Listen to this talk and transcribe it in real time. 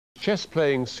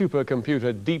Chess-playing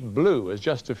supercomputer Deep Blue has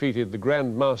just defeated the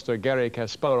grandmaster Garry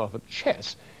Kasparov at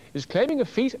chess, is claiming a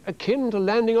feat akin to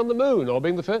landing on the moon or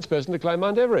being the first person to climb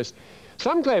Mount Everest.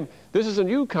 Some claim this is a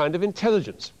new kind of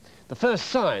intelligence, the first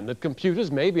sign that computers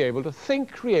may be able to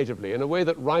think creatively in a way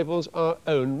that rivals our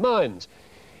own minds.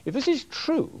 If this is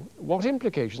true, what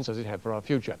implications does it have for our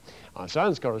future? Our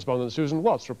science correspondent Susan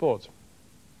Watts reports.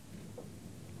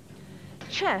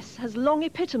 Chess has long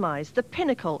epitomised the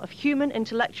pinnacle of human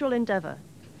intellectual endeavour.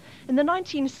 In the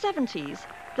 1970s,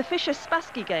 the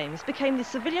Fischer-Spassky Games became the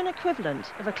civilian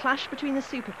equivalent of a clash between the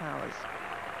superpowers.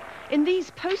 In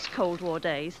these post-Cold War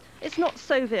days, it's not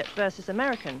Soviet versus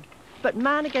American, but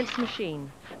man against machine,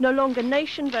 no longer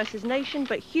nation versus nation,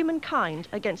 but humankind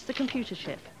against the computer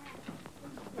chip.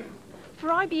 For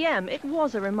IBM, it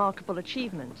was a remarkable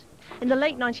achievement. In the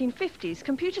late 1950s,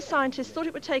 computer scientists thought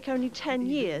it would take only 10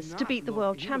 years to beat the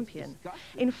world champion.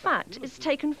 In fact, it's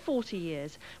taken 40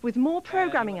 years, with more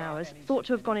programming hours thought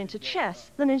to have gone into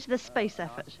chess than into the space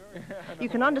effort. You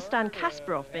can understand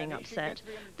Kasparov being upset.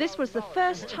 This was the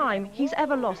first time he's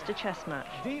ever lost a chess match.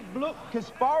 Deep Blue,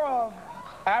 Kasparov,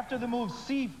 after the move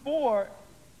c4,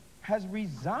 has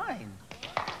resigned.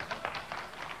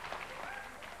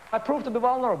 I proved to be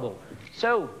vulnerable.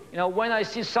 So, when I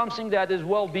see something that is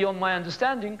well beyond my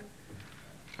understanding,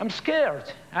 I'm scared.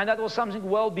 And that was something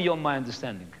well beyond my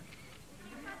understanding.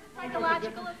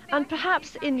 And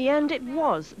perhaps in the end it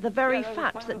was the very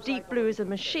fact that Deep Blue is a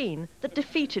machine that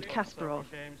defeated Kasparov.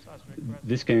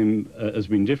 This game has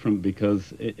been different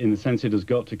because, in a sense, it has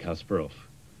got to Kasparov.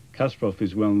 Kasparov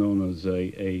is well known as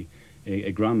a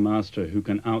grandmaster who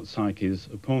can out-psych his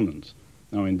opponents.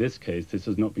 Now, in this case, this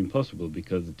has not been possible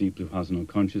because Deep Blue has no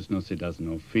consciousness, it has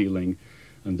no feeling,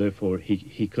 and therefore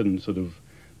he couldn't sort of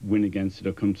win against it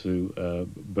or come to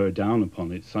bear down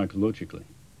upon it psychologically.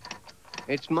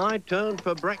 It's my turn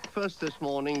for breakfast this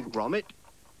morning, Gromit.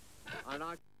 And